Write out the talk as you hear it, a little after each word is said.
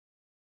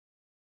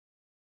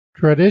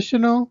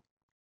Traditional.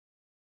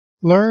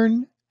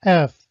 Learn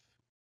F.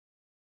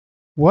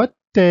 What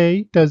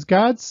day does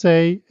God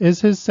say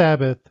is his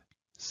Sabbath,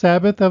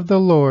 Sabbath of the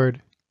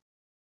Lord?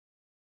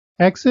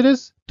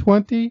 Exodus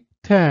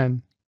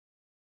 20:10.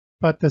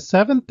 But the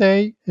seventh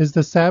day is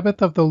the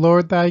Sabbath of the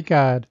Lord thy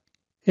God.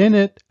 In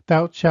it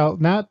thou shalt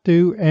not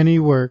do any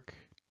work.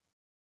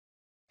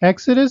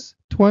 Exodus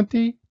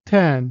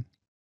 20:10.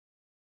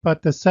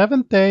 But the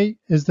seventh day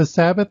is the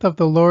Sabbath of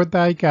the Lord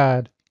thy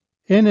God.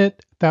 In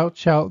it thou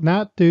shalt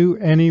not do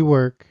any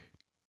work.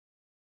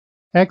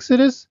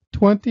 Exodus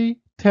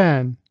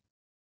 20:10.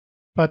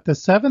 But the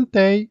seventh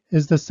day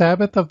is the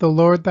Sabbath of the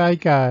Lord thy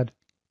God.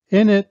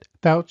 In it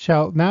thou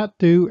shalt not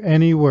do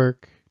any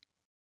work.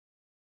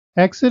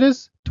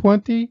 Exodus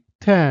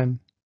 20:10.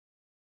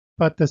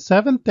 But the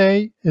seventh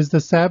day is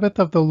the Sabbath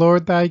of the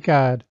Lord thy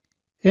God.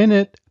 In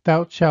it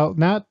thou shalt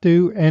not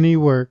do any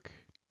work.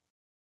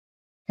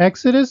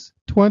 Exodus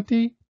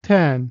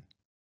 20:10.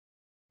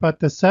 But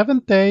the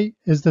seventh day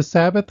is the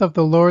Sabbath of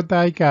the Lord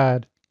thy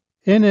God.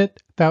 In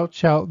it thou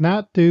shalt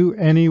not do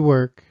any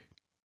work.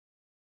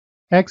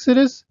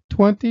 Exodus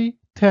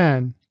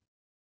 20:10.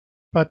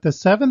 But the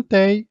seventh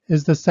day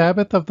is the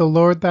Sabbath of the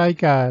Lord thy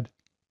God.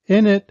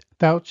 In it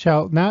thou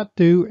shalt not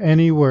do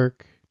any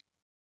work.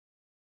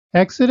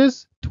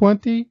 Exodus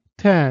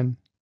 20:10.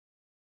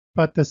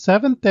 But the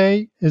seventh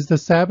day is the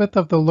Sabbath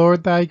of the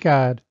Lord thy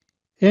God.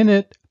 In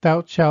it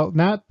thou shalt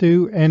not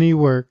do any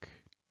work.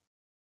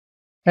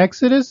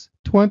 Exodus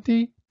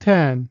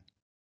 20:10.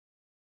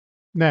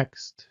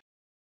 Next.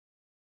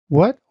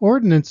 What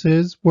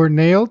ordinances were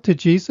nailed to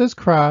Jesus'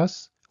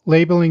 cross,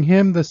 labeling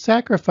him the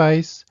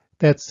sacrifice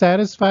that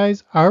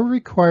satisfies our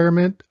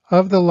requirement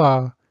of the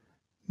law,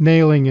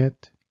 nailing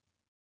it?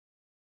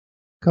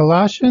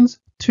 Colossians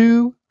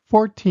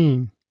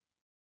 2:14.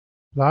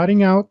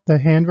 Blotting out the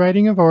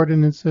handwriting of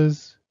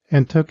ordinances,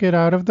 and took it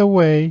out of the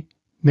way,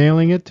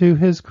 nailing it to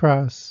his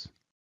cross.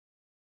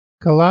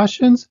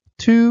 Colossians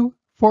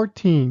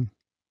 2:14.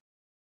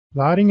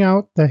 Blotting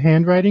out the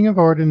handwriting of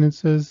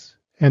ordinances,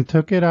 and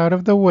took it out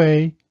of the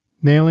way,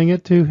 nailing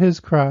it to his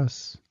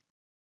cross.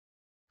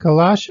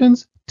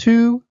 Colossians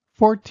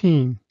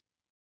 2:14.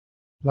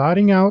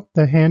 Blotting out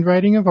the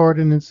handwriting of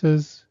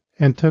ordinances,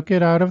 and took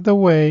it out of the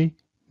way,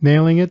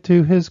 nailing it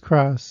to his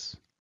cross.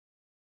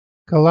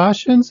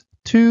 Colossians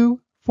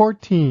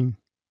 2:14.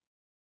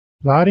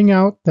 Blotting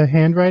out the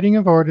handwriting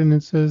of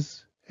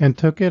ordinances, and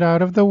took it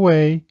out of the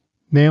way,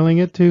 nailing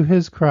it to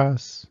his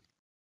cross.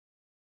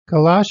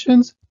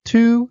 Colossians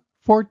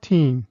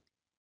 2:14.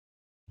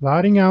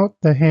 Blotting out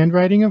the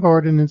handwriting of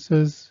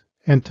ordinances,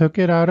 and took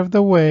it out of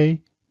the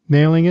way,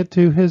 nailing it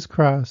to his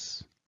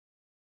cross.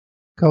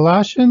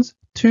 Colossians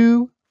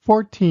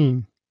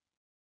 2:14.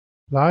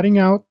 Blotting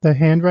out the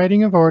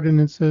handwriting of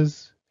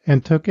ordinances,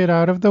 and took it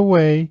out of the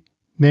way,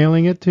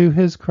 nailing it to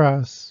his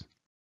cross.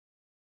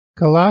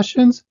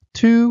 Colossians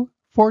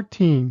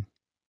 2:14.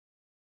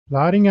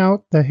 Blotting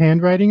out the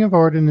handwriting of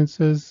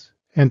ordinances,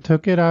 and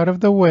took it out of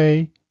the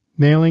way,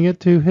 nailing it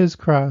to his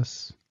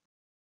cross.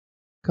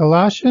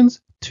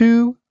 Colossians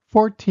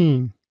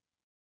 2:14.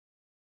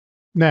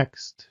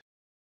 Next.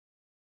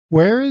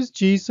 Where is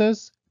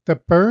Jesus, the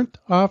burnt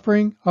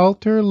offering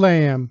altar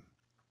lamb?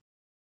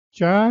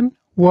 John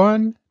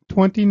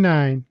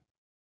 1:29.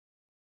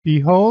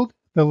 Behold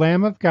the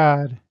Lamb of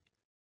God.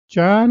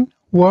 John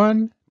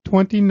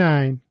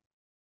 1:29.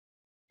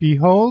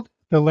 Behold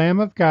the Lamb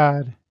of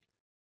God.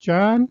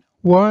 John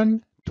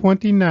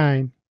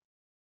 1:29.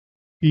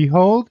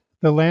 Behold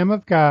the Lamb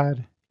of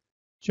God.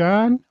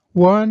 John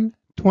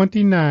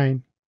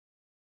 1:29.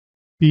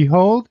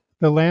 Behold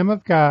the Lamb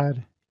of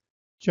God.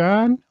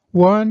 John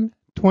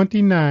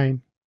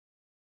 1:29.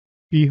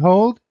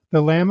 Behold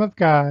the Lamb of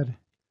God.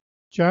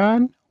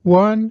 John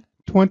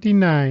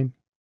 1:29.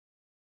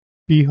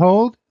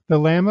 Behold the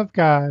Lamb of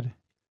God.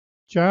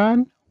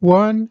 John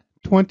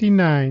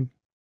 1:29.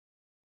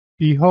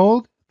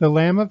 Behold the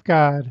Lamb of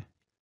God.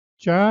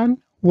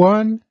 John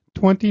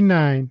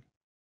 1:29.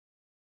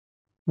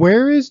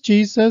 Where is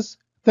Jesus,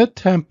 the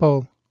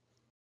temple?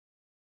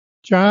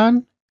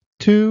 John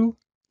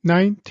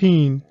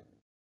 2:19.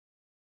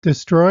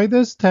 Destroy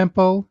this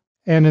temple,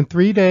 and in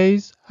 3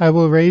 days I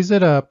will raise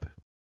it up.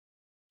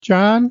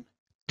 John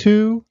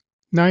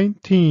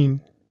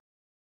 2:19.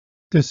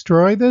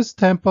 Destroy this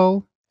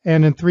temple,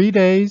 and in 3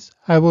 days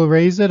I will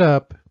raise it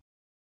up.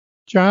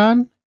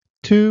 John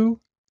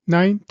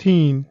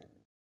 2:19.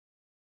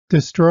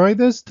 Destroy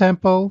this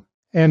temple,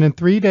 and in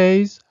 3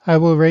 days I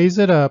will raise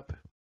it up.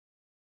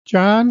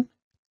 John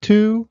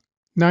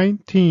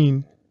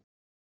 2:19.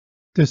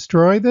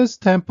 Destroy this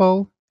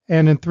temple,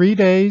 and in 3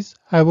 days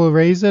I will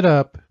raise it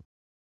up.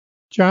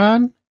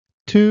 John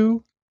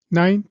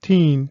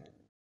 2:19.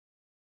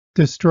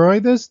 Destroy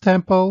this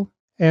temple,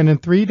 and in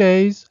 3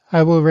 days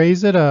I will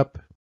raise it up.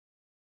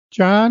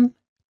 John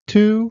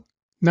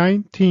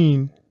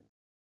 2:19.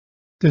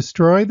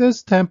 Destroy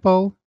this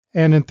temple,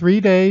 and in 3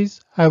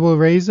 days I will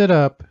raise it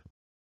up.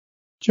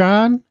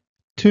 John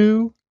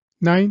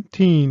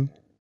 2:19.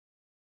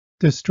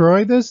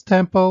 Destroy this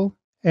temple,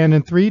 and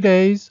in 3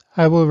 days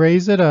I will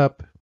raise it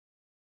up.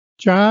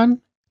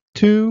 John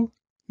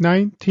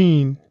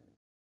 2:19.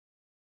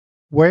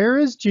 Where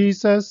is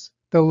Jesus,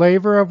 the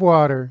laver of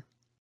water?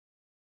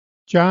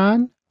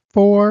 John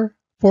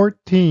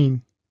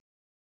 4:14.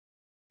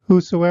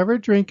 Whosoever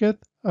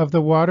drinketh of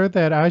the water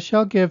that I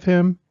shall give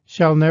him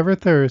shall never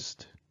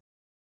thirst.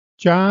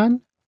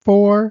 John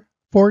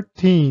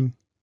 4:14.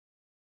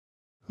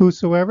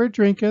 Whosoever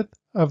drinketh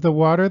of the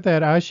water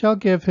that I shall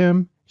give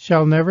him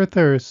shall never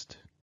thirst.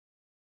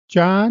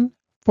 John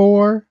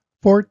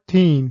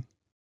 4:14.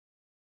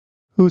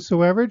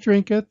 Whosoever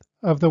drinketh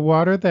of the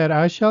water that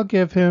I shall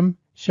give him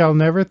shall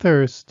never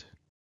thirst.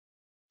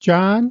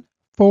 John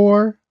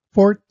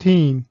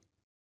 4:14.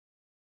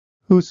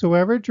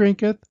 Whosoever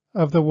drinketh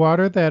of the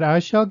water that I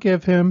shall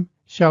give him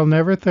shall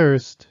never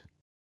thirst.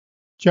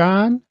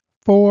 John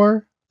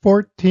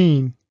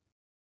 4:14.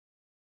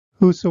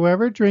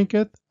 Whosoever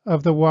drinketh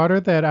of the water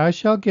that I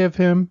shall give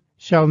him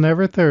shall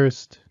never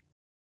thirst.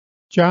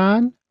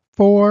 John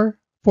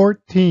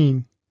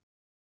 4:14.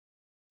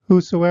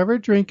 Whosoever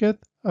drinketh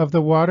of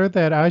the water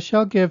that I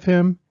shall give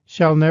him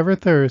shall never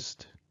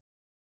thirst.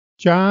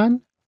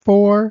 John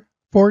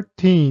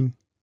 4:14.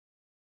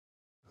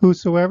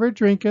 Whosoever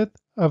drinketh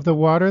of the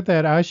water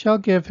that I shall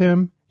give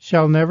him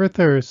shall never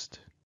thirst.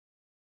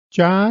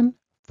 John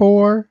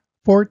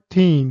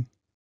 4:14.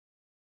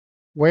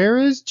 Where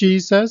is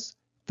Jesus,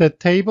 the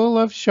table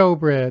of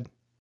showbread?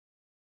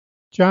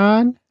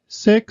 John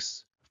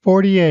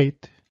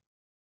 6:48.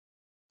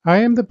 I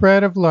am the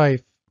bread of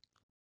life.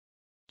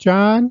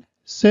 John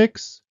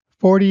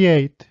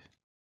 6:48.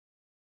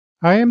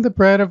 I am the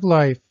bread of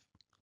life.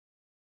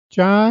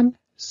 John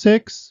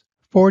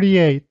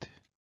 6:48.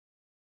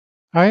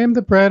 I am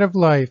the bread of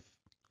life.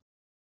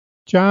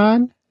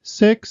 John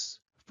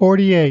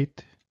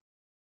 6:48.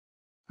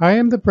 I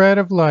am the bread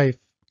of life.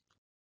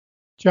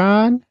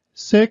 John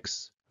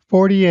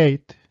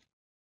 6:48.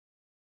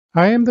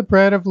 I am the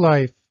bread of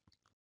life.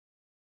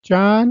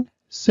 John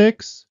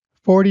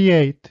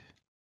 6:48.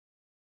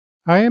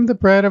 I am the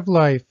bread of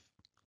life.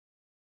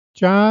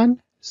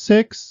 John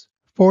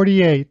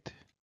 6:48.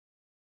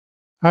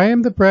 I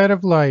am the bread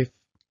of life.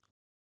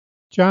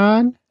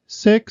 John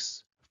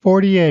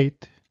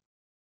 6:48.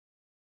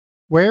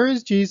 Where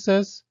is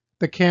Jesus,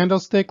 the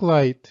candlestick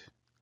light?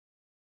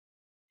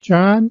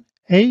 John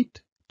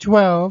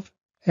 8:12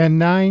 and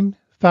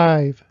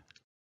 9:5.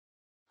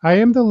 I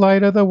am the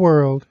light of the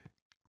world.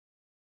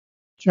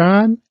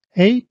 John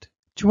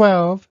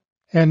 8:12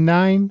 and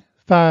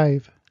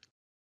 9:5.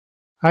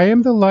 I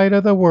am the light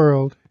of the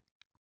world.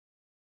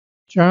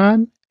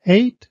 John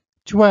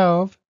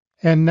 8:12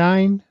 and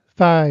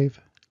 9:5.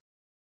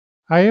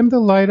 I am the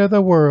light of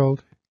the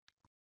world.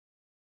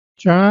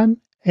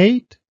 John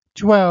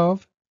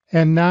 8:12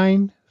 and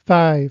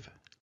 9:5.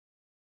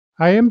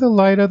 I am the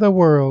light of the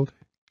world.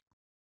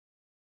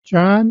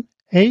 John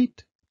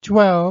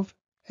 8:12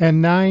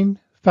 and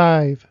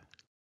 9:5.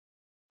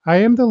 I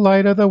am the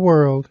light of the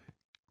world.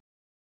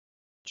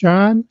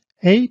 John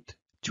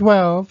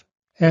 8:12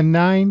 and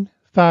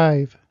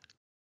 9:5.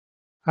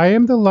 I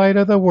am the light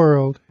of the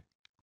world.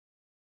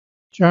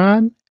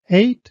 John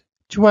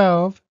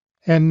 8:12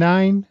 and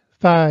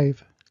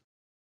 9:5.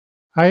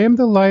 I am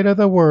the light of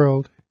the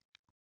world.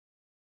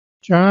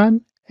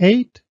 John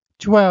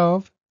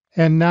 8:12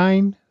 and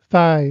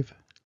 9:5.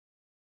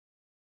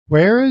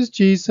 Where is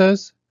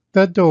Jesus,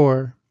 the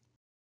door?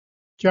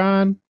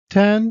 John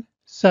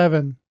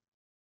 10:7.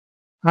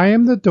 I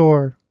am the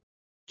door.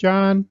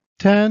 John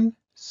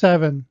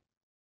 10:7.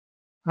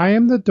 I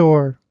am the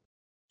door.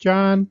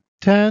 John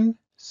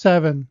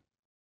 10:7.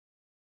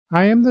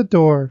 I am the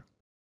door.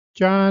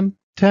 John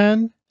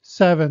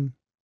 10:7.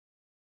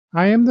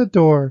 I am the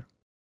door.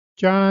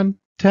 John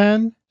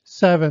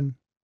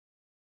 10:7.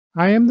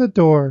 I am the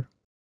door.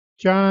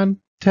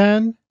 John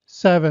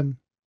 10:7.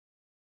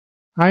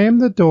 I am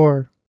the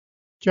door.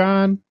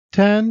 John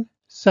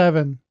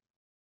 10:7.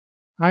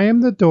 I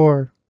am the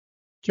door.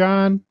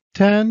 John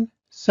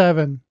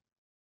 10:7.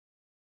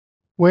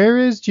 Where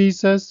is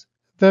Jesus,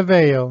 the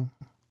veil?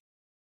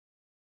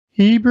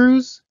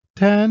 Hebrews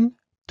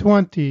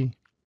 10:20.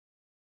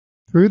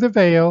 Through the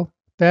veil,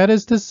 that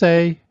is to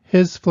say,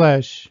 his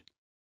flesh.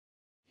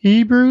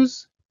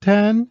 Hebrews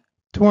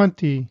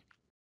 10:20.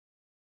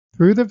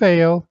 Through the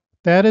veil,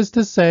 that is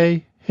to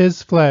say,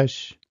 his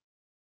flesh.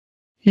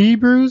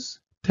 Hebrews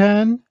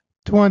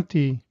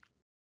 10:20.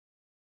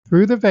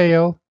 Through the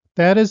veil,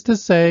 that is to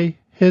say,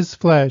 his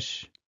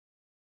flesh.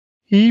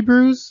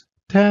 Hebrews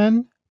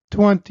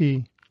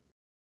 10:20.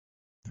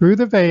 Through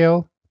the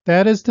veil,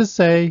 that is to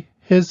say,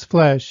 his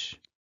flesh.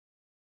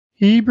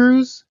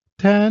 Hebrews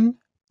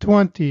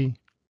 10:20.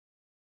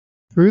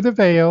 Through the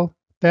veil,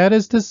 that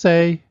is to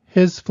say,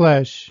 his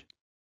flesh.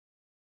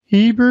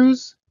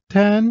 Hebrews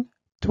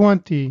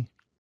 10:20.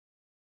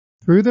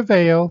 Through the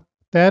veil,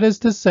 that is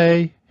to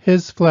say,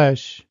 his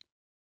flesh.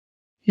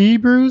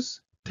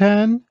 Hebrews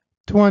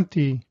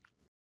 10:20.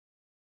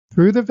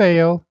 Through the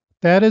veil,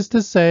 that is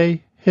to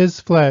say, his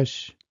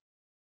flesh.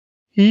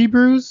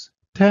 Hebrews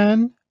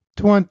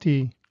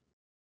 10:20.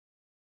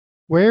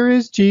 Where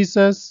is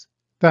Jesus,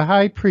 the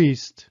high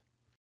priest?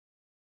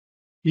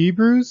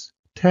 Hebrews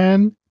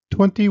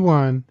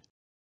 10:21.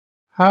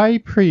 High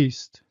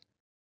Priest.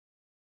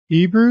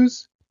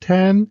 Hebrews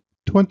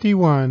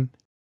 10:21.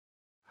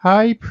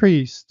 High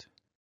Priest.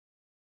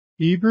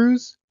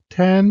 Hebrews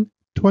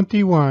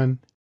 10:21.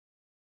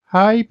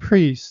 High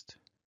Priest.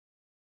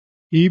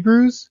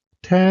 Hebrews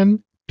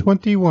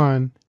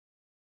 10:21.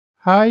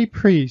 High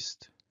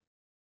Priest.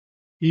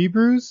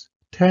 Hebrews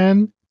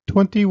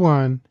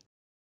 10:21.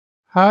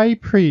 High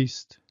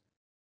Priest.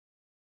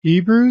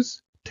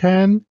 Hebrews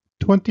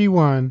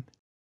 10:21.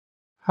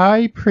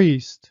 High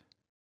Priest.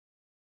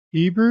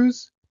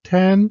 Hebrews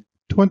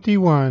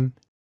 10:21.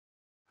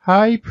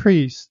 High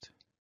Priest.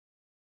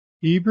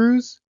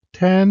 Hebrews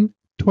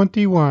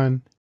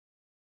 10:21.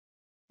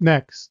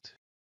 Next.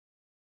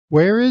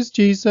 Where is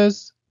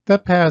Jesus, the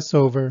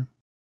Passover?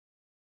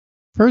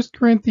 1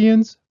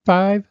 Corinthians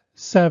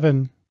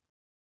 5:7.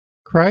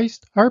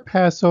 Christ, our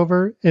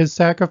Passover, is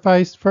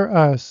sacrificed for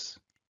us.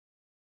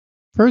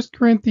 1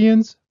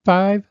 Corinthians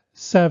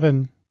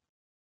 5:7.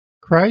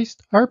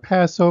 Christ, our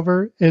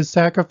Passover, is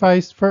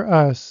sacrificed for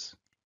us.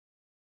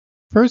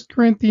 1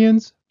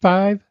 Corinthians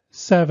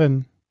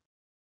 5:7.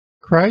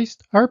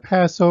 Christ, our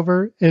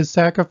Passover, is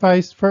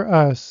sacrificed for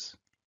us.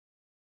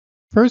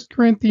 1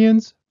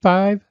 Corinthians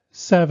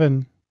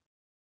 5:7.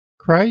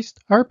 Christ,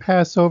 our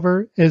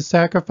Passover, is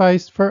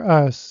sacrificed for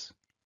us.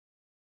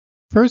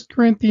 1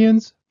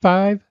 Corinthians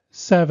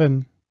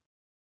 5:7.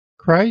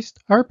 Christ,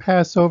 our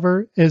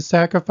Passover, is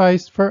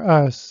sacrificed for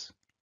us.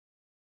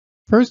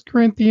 1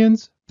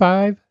 Corinthians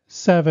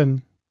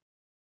 5:7.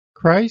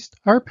 Christ,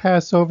 our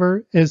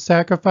Passover, is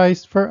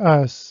sacrificed for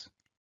us.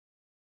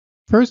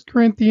 1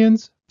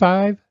 Corinthians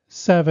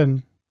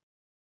 5:7.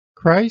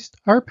 Christ,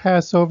 our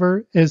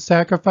Passover, is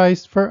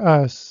sacrificed for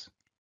us.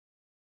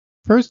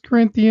 1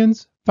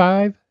 Corinthians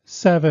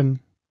 5:7.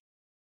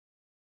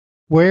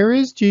 Where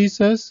is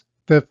Jesus,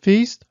 the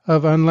Feast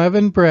of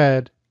Unleavened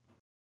Bread?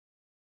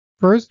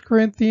 1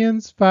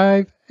 Corinthians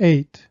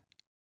 5:8.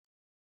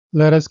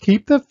 Let us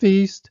keep the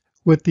feast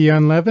with the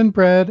unleavened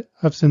bread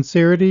of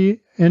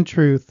sincerity and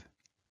truth.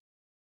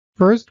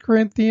 1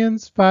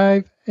 Corinthians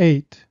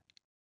 5:8.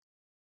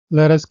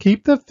 Let us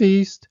keep the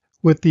feast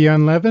with the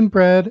unleavened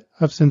bread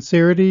of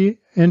sincerity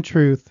and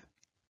truth.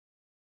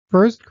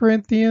 1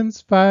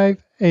 Corinthians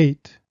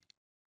 5:8.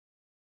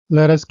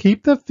 Let us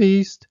keep the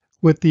feast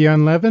with the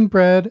unleavened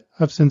bread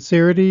of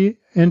sincerity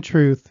and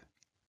truth.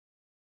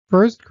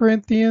 1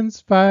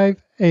 Corinthians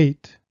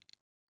 5:8.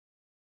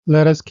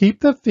 Let us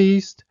keep the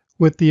feast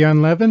with the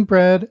unleavened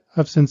bread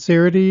of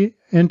sincerity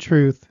and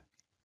truth.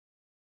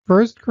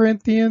 1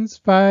 Corinthians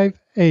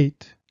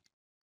 5:8.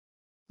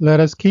 Let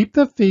us keep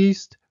the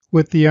feast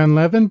with the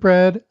unleavened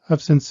bread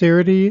of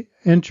sincerity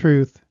and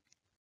truth.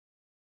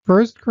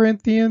 1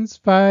 Corinthians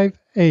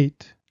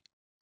 5:8.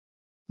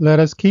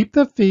 Let us keep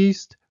the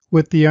feast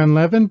with the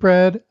unleavened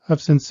bread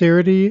of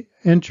sincerity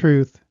and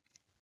truth.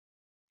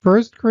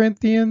 1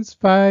 Corinthians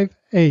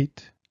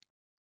 5:8.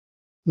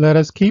 Let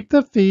us keep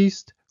the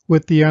feast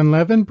with the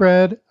unleavened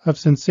bread of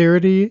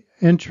sincerity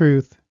and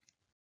truth.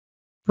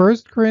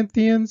 1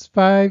 Corinthians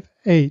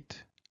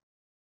 5:8.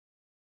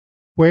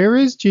 Where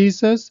is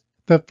Jesus,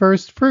 the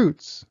first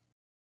fruits?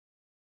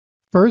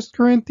 1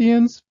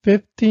 Corinthians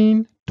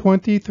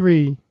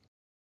 15:23.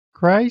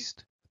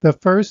 Christ, the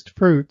first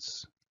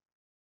fruits.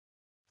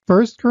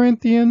 1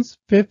 Corinthians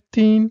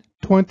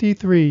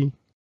 15:23.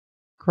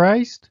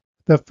 Christ,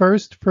 the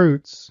first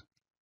fruits.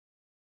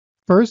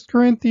 1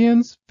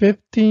 Corinthians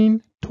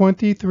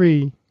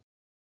 15:23.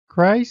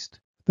 Christ,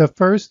 the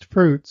first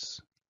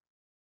fruits.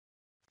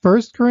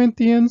 1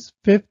 Corinthians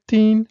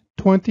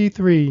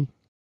 15:23.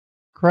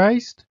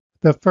 Christ,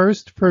 the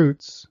first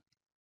fruits.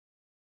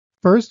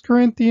 1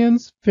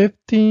 Corinthians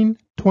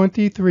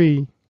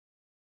 15:23.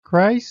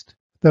 Christ,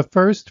 the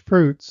first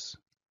fruits.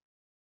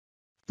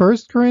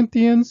 1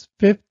 Corinthians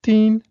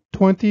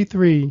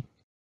 15:23.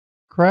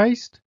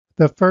 Christ,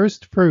 the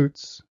first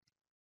fruits.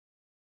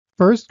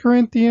 1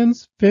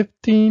 Corinthians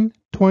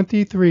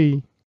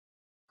 15:23.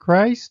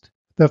 Christ,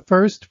 the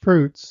first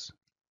fruits.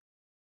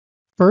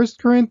 1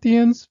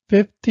 Corinthians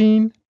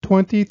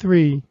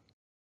 15:23.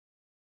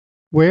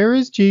 Where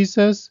is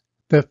Jesus,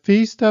 the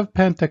Feast of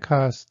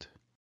Pentecost?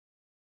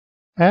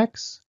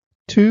 Acts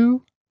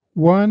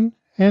 2:1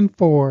 and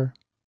 4.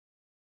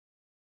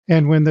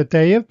 And when the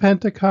day of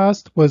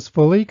Pentecost was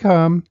fully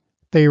come,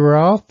 they were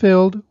all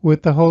filled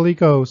with the Holy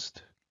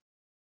Ghost.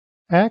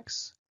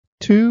 Acts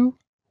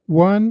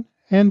 2:1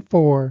 and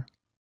 4.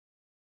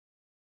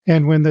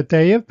 And when the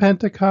day of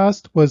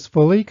Pentecost was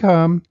fully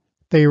come,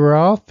 they were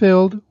all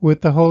filled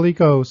with the Holy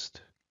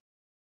Ghost.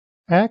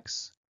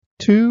 Acts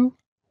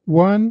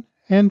 2:1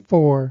 and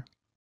 4.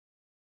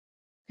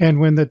 And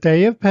when the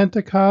day of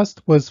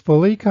Pentecost was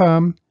fully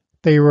come,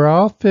 they were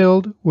all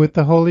filled with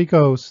the Holy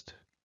Ghost.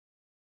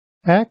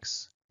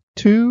 Acts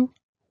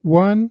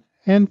 2:1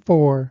 and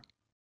 4.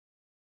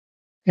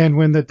 And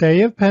when the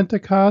day of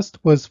Pentecost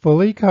was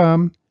fully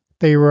come,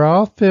 they were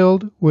all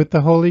filled with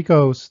the Holy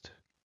Ghost.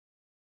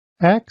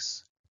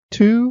 Acts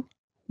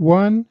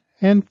 2:1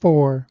 and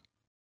 4.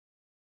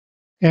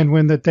 And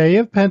when the day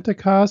of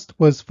Pentecost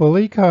was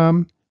fully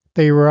come,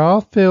 they were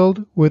all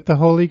filled with the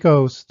Holy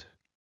Ghost.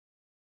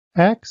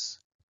 Acts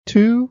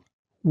 2,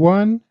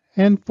 1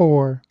 and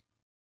 4.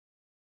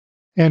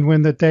 And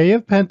when the day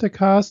of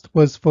Pentecost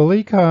was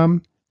fully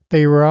come,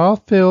 they were all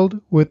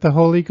filled with the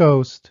Holy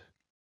Ghost.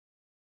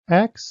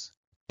 Acts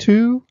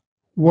 2,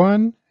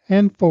 1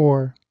 and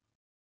 4.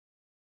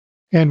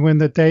 And when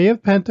the day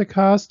of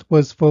Pentecost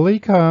was fully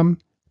come,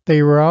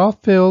 they were all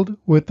filled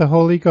with the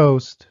Holy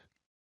Ghost.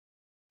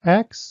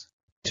 Acts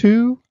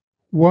 2,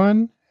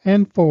 1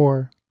 and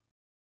 4.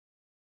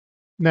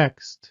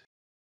 Next.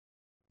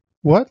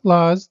 What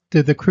laws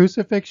did the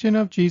crucifixion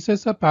of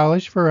Jesus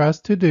abolish for us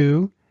to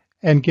do,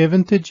 and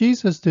given to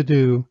Jesus to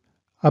do,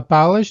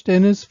 abolished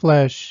in his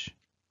flesh?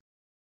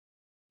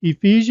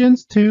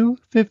 Ephesians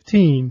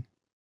 2:15.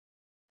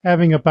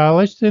 Having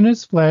abolished in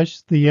his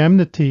flesh the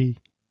enmity,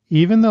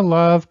 even the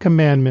law of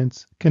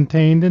commandments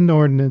contained in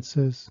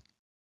ordinances.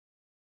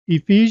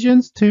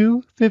 Ephesians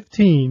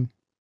 2:15.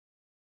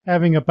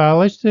 Having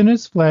abolished in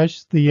his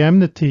flesh the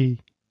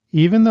enmity,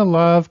 even the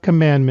law of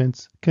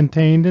commandments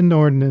contained in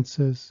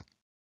ordinances.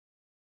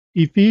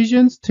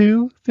 Ephesians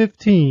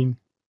 2:15.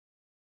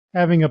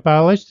 Having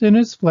abolished in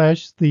his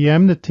flesh the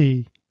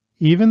enmity,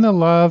 even the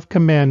law of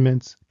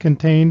commandments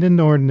contained in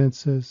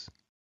ordinances.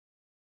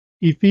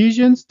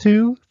 Ephesians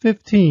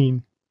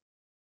 2:15.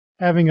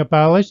 Having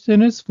abolished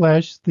in his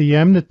flesh the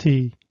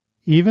enmity,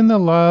 even the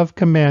law of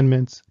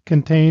commandments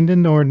contained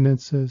in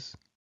ordinances.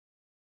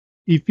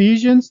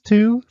 Ephesians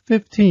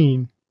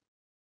 2:15.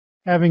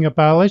 Having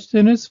abolished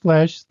in his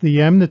flesh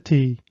the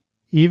enmity,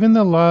 even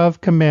the law of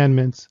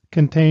commandments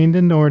contained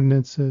in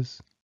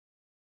ordinances.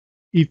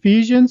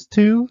 Ephesians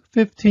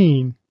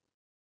 2:15.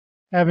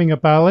 Having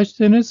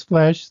abolished in his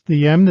flesh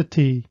the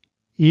enmity,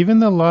 even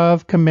the law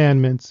of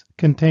commandments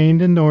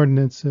contained in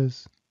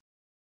ordinances.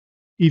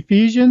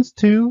 Ephesians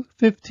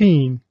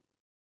 2:15.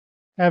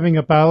 Having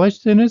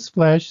abolished in his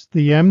flesh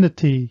the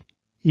enmity,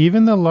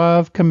 even the law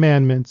of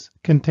commandments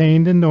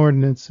contained in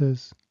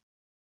ordinances.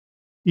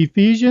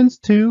 Ephesians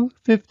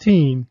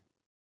 2:15.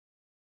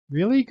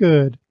 Really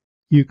good.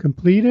 You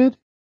completed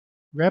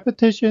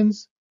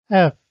repetitions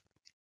F.